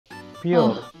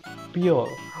Pure. Pure.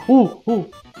 Oh, oh.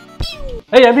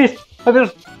 Hey, I missed. I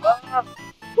missed.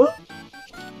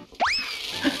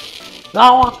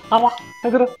 Awa, awa. I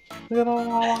got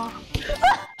awa.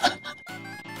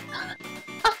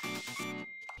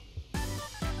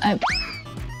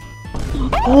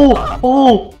 Oh,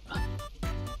 oh.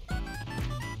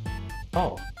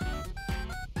 Oh.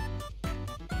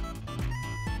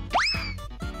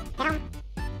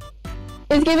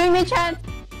 It's giving me chance.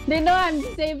 They know I'm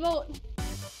disabled.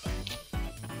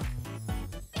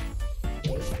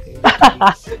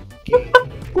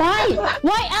 Why?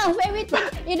 Why else? Everything.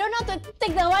 You don't know to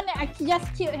take the one that I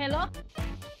just killed. Hello?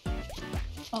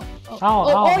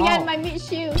 Oh, yeah, my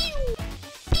Meatshield.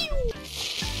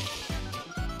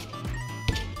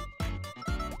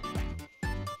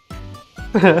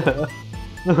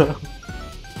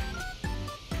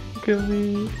 Look at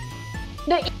me.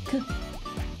 Where'd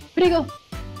he go?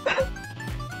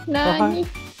 Nani?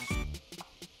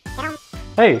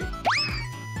 Hey!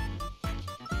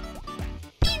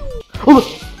 Oh!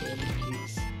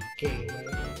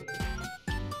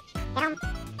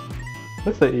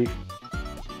 What's the egg?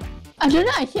 I don't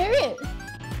know, I hear it.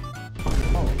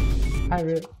 Oh. Hi,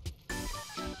 Red.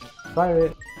 Bye,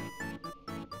 Red.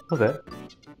 What's that?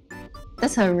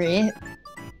 That's a red.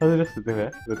 Oh, it's just sitting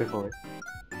there. We'll take away.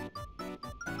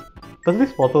 Does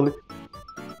this photo look?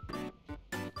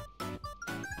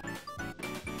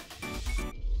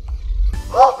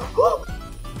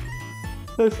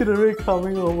 I see the ray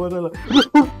coming over there like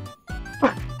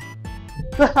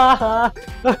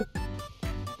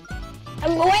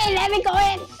Wait, let me go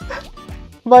in!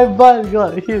 my butt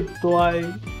got hit twice.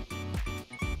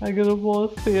 I got a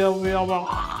more save me.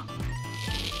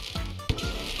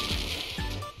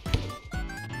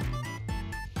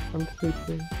 I'm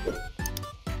sleeping.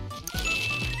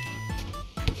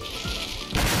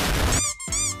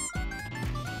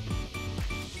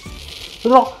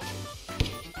 No!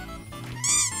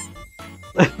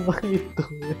 What are you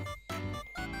doing?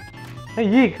 Hey,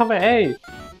 Yi, come here, hey!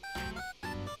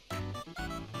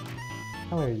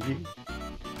 Come here, Yi.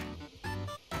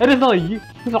 It is not Yi!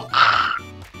 It's not.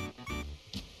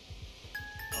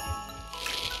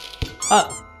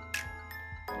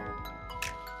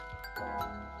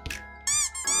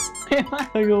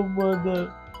 I got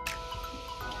murdered.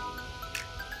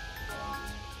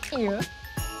 You?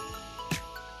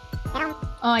 Oh,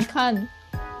 I can't.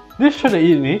 Did you try to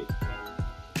eat me?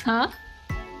 Huh?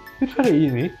 Did you try to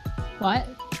eat me? What?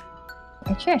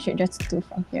 Actually, I should just do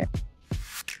from here.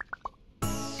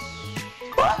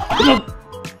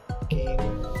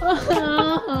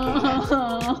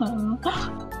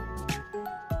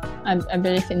 I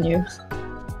believe in you.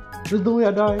 Just do it,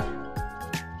 I die.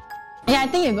 Yeah, I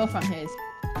think you go from here.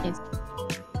 It's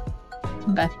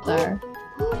better.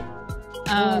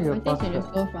 I think you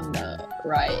just go from the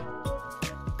right.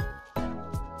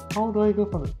 How do I go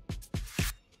from it?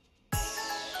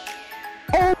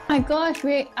 Oh my gosh,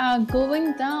 we are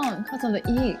going down because of the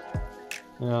egg.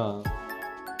 Yeah.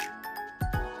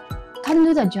 Can't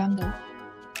do the jump though.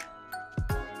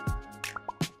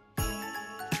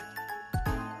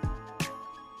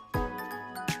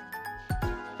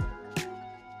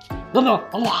 No!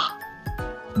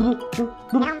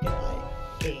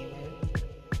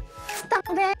 Stop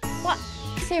there! What?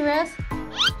 Serious?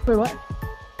 Wait, what?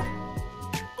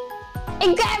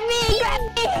 It grabbed me! It grabbed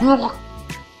me!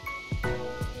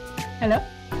 Hello?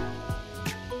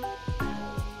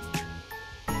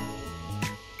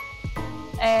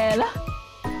 Hello?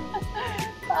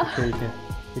 Okay,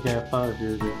 you can have fun if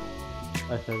you do.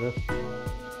 I shall just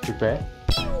prepare.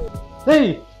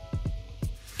 Hey!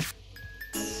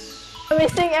 I'm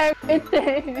missing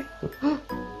everything.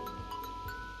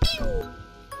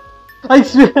 I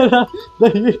swear that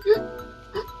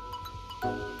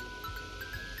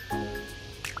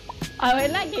I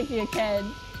would like if you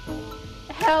can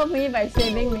help me by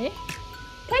saving me.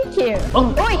 Thank you.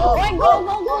 Oh. Oi, go.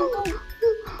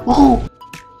 Oh!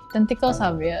 Tentacles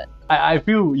are weird. I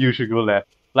feel you should go left.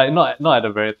 Like not at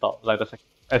the very top. Like the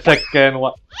second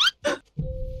one.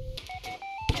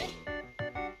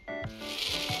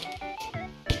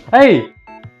 Hey!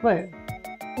 Wait.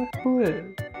 Who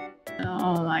is?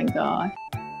 Oh my god.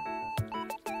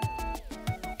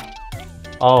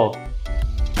 Oh.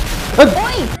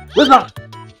 Oi! Listen!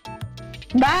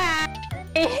 Bye!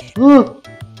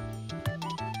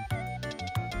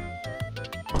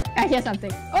 I hear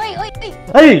something. Oi!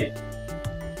 Hey!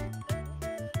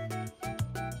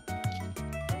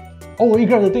 Oh, you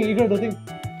grab the thing,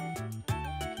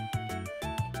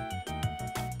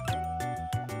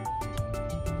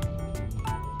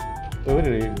 Where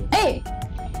did he go? Hey!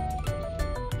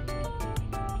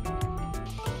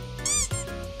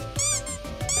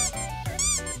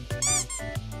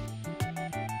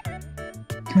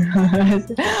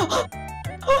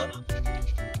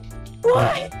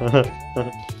 Why?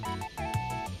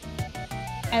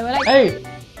 I would like. Hey!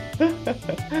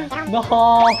 No!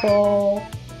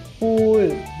 Fool!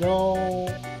 No!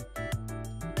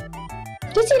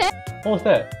 Did you see that? What was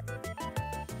that?